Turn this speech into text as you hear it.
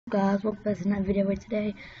guys, welcome back to another video where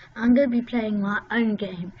today I'm going to be playing my own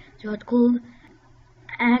game. So it's called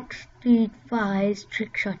Axe Street 5's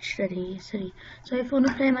Trick Shot City. So if you want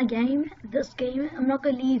to play my game, this game, I'm not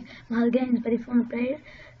going to leave my other games, but if you want to play it,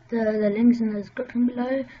 the links in the description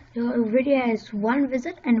below. It already has 1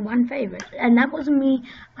 visit and 1 favorite, and that wasn't me.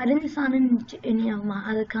 I didn't sign into any of my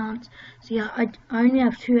other accounts, so yeah, I only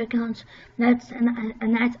have 2 accounts. That's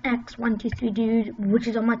Axe123 Dude, which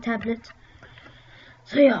is on my tablet.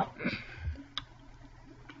 So yeah,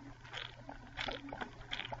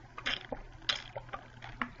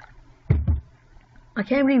 I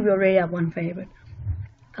can't believe we already have 1 favorite,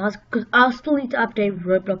 guys, because I'll still need to update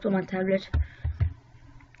Roblox on my tablet.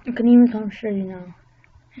 I can even come show you now.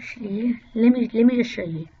 Actually, let me just show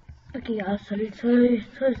you. Okay guys, so let's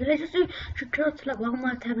just do trick shots like while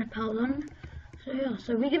my tablet powers on. So yeah,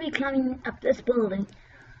 so we're gonna be climbing up this building.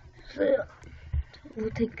 So we'll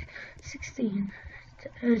take 16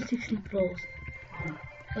 floors.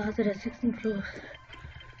 Guys, it has 16 floors.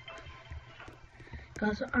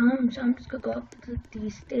 Guys, so I'm just gonna go up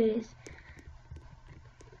these stairs.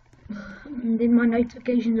 And then my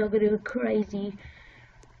notifications are gonna go crazy,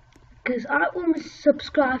 because I almost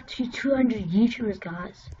subscribed to 200 YouTubers,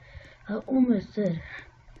 guys. I almost did.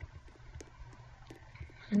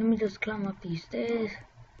 So let me just climb up these stairs.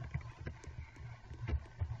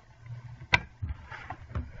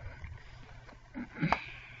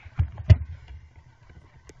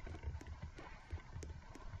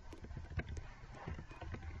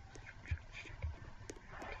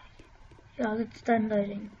 Yeah, it's done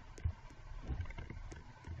loading.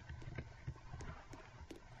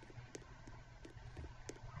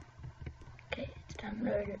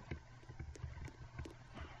 Downloaded.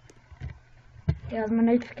 Yeah, my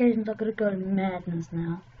notifications are gonna go madness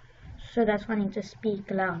now, so that's why I need to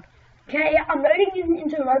speak loud. Okay, yeah, I'm loading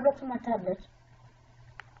into Roblox on my tablet.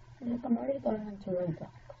 I'm already going into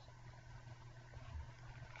Roblox.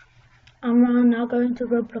 I'm now going to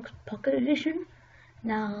Roblox Pocket Edition.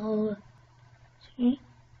 Now, see?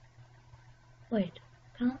 Wait,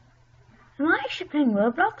 am I actually playing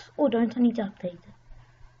Roblox, or don't I need to update it?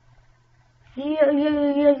 Yeah,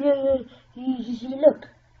 you see, look.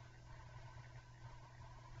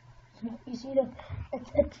 You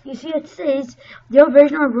see, it says your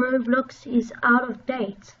version of Roblox is out of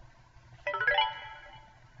date.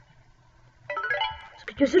 So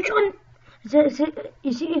you switch on. You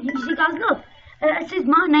see, guys, look. It says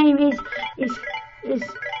my name is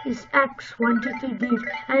Axe123 Dude,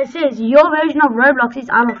 and it says your version of Roblox is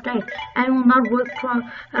out of date and will not work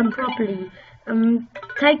properly.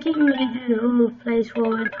 Taking you to the whole place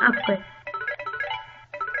for an upgrade.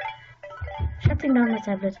 Shutting down my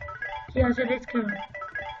tablet. Yeah, so let's go.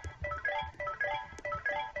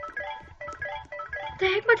 The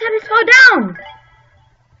heck, my tablet fell down!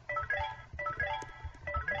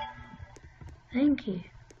 Thank you.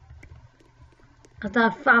 Because I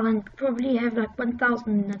probably have like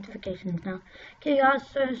 1,000 notifications now. Okay guys,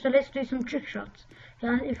 so let's do some trick shots.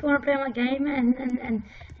 Yeah, if you want to play my game and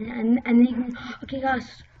you can, okay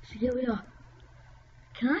guys, so here we are.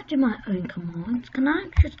 Can I do my own commands? Can I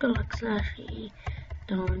just go like /e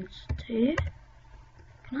dance 2?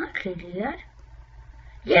 Can I actually do that?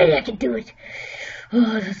 Yeah, I can do it.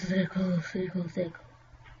 Oh, this is so cool,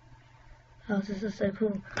 Oh, this is so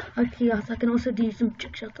cool. Okay guys, I can also do some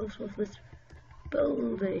trick shots also with this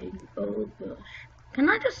building. Oh gosh. Can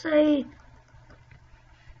I just say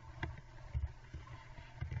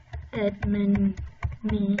admin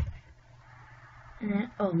me?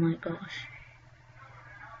 Oh my gosh.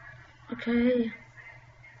 Okay.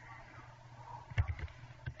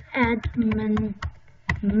 Admin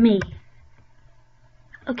me.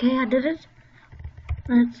 Okay, I did it.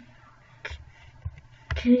 That's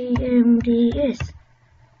KMDS.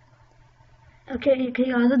 Okay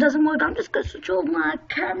guys, it doesn't work. I'm just gonna switch off my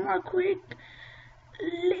camera quick.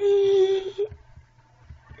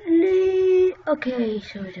 Okay,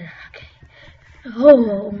 so it is. Okay. Oh,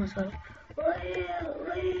 almost got it.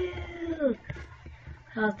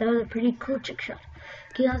 Guys, that was a pretty cool trick shot.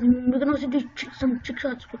 Okay guys, we can also do some trick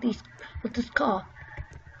shots with this car.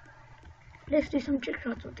 Let's do some trick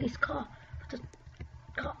shots with this car.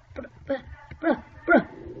 Bruh.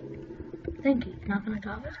 Thank you. Now can I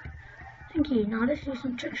drive it? Thank you. Now let's do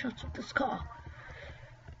some trick shots with this car.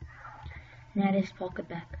 Now let's park it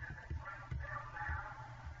back.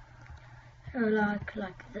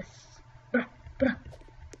 Like this. Bruh.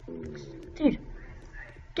 Dude,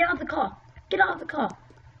 get out of the car. Get out of the car.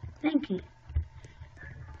 Thank you.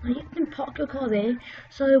 Now you can park your car there.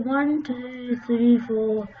 So 1, 2, 3,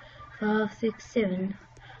 4, 5, 6, 7.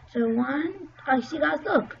 So 1. I see, guys.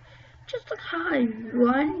 Look. just look high.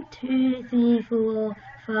 1, 2, 3, 4,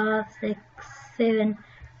 5, 6, 7,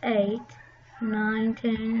 8, 9,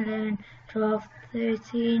 10, 11, 12,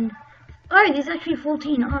 13. Oh, there's actually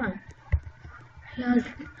 14 on it. Yes,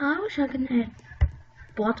 I wish I could add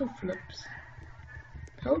bottle flips.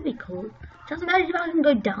 That would be cool. Just imagine if I can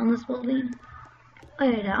go down this building. Oh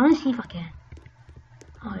yeah, I want to see if I can.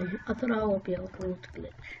 Oh, I thought I would be able to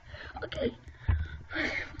glitch. Okay.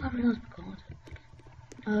 I realized we can't.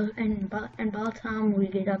 And by the time we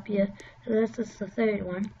get up here, so this is the third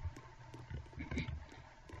one.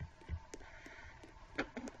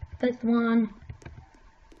 Fifth one.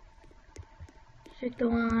 Sixth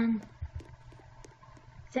one.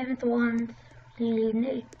 Seventh one.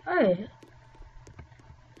 Oh.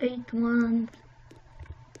 Eighth one.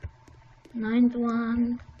 Ninth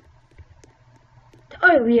one.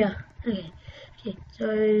 Oh yeah. Okay. Okay.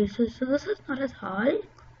 So this is not as high.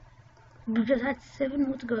 We just had 7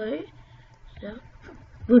 more to go. So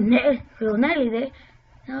we're nearly there.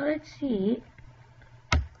 Now let's see.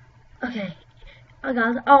 Okay. Oh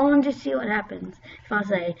guys, I want to see what happens if I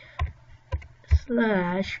say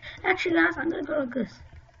slash. Actually guys, I'm gonna go like this.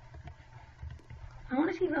 I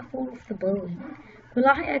want to see if I fall off the building. Will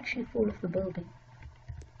I actually fall off the building?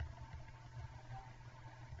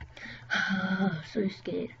 So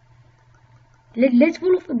scared. Let's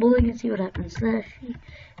fall off the building and see what happens. Slash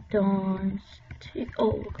dance to,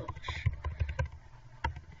 oh gosh.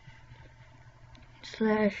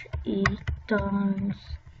 Slash dance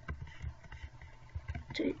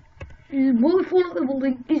to. Will we fall off the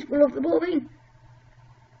building? Please fall off the building.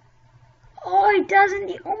 Oh, it doesn't.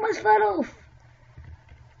 He almost fell off.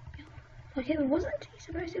 Okay, but wasn't he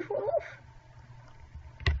supposed to fall off?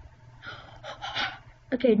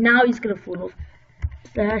 Okay, now he's gonna fall off.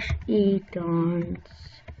 Slash dance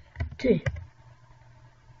to.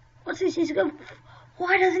 What's this? He's going.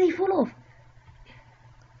 Why doesn't he fall off?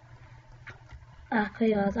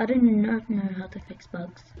 Okay, guys, I don't know how to fix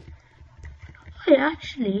bugs. Wait,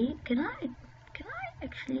 actually, can I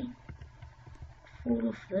actually fall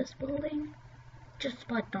off this building just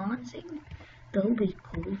by dancing? That would be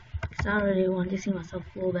cool. Cause I really want to see myself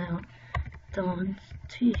fall down. Dance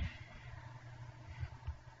too.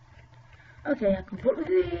 Okay, I can put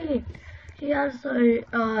it. Yeah, so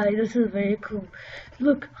this is very cool.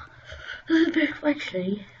 Look, this is very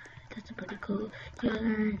actually. That's pretty cool.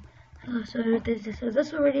 Yeah, so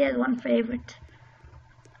this already has 1 favorite.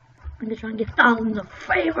 I'm gonna try and get thousands of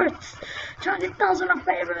favorites. Try and get thousands of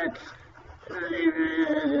favorites.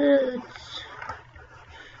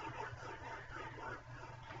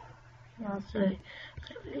 Yeah, so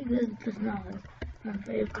this now is my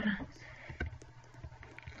favorite.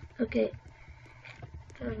 Okay,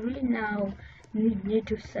 so we now need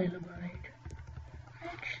to celebrate.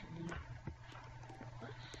 Actually,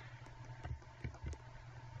 what?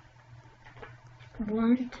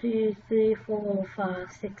 1, 2, 3, 4,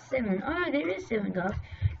 5, 6, 7. Oh, there is 7, guys.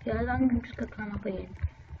 Guys, I'm just gonna climb up again.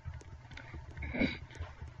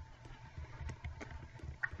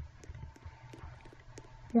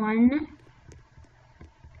 1,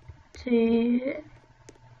 2,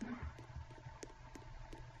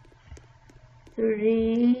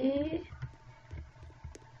 3,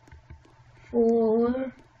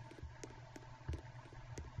 4,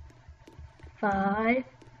 5,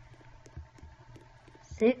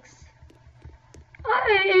 6.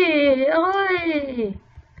 Oi!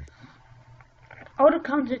 I would have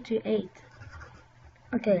counted to 8.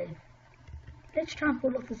 Okay, let's try and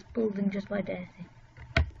fall off this building just by dancing.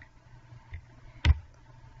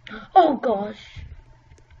 Oh gosh!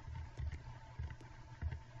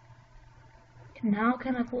 Now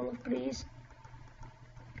can I fall off, please?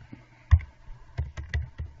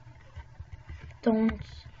 Don't.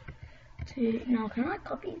 Now can I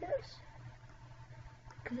copy this?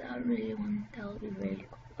 Because I really want, that would be really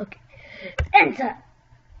cool. Okay, enter.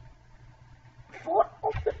 Fall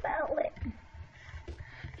off the ballot.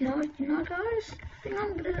 You know, guys. I think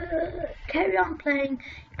I'm gonna carry on playing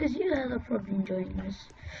because you guys are probably enjoying this.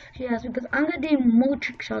 Yes, because I'm gonna do more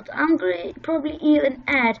trick shots. I'm gonna probably even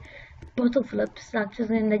add bottle flips, like just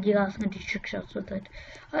then that you guys can do trick shots with it.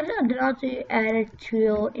 I don't know how to add it to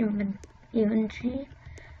your inventory. Inventory.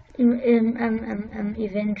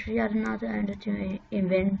 I don't know how to add it to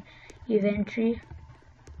inventory.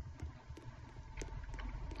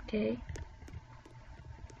 Okay.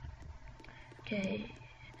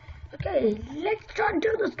 Okay, let's try and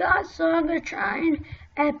do this, guys. So I'm gonna try and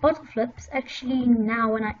add bottle flips. Actually,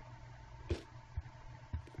 now when I.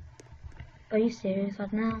 Are you serious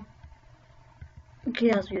right now?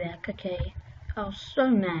 Okay, I'll be back. Okay, I was so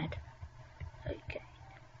mad. Okay,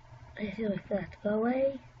 let's see if that go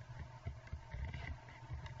away.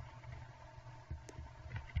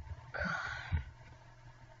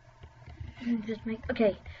 just make.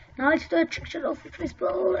 Okay, now let's do a trick shot of Fist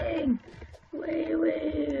Bowling.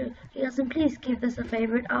 Wait. Yes, and please give this a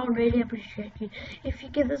favorite. I'll really appreciate you if you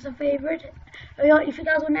give this a favorite. If you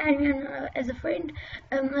guys want to add me as a friend,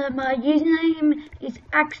 my username is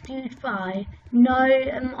axdude5. No,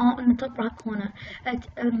 on the top right corner. It's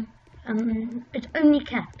only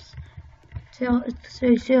caps. So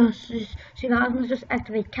you guys must just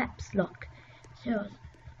activate caps lock. So,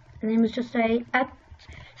 and then we just say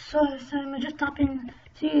so we just type in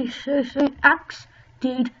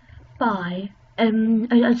axdude5.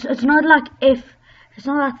 It's not like it's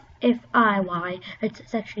not like FIY,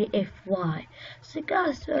 it's actually FY. So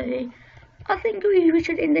guys, I think we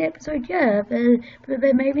should end the episode here, but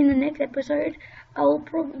maybe in the next episode I'll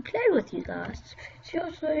probably play with you guys.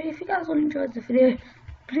 So if you guys want to enjoy the video,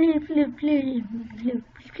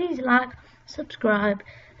 please like, subscribe.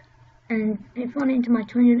 And if you want to enter my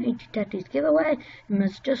 280 tattoos giveaway, you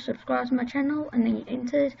must just subscribe to my channel and then you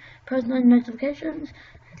enter post notifications.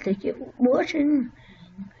 Thank you for watching.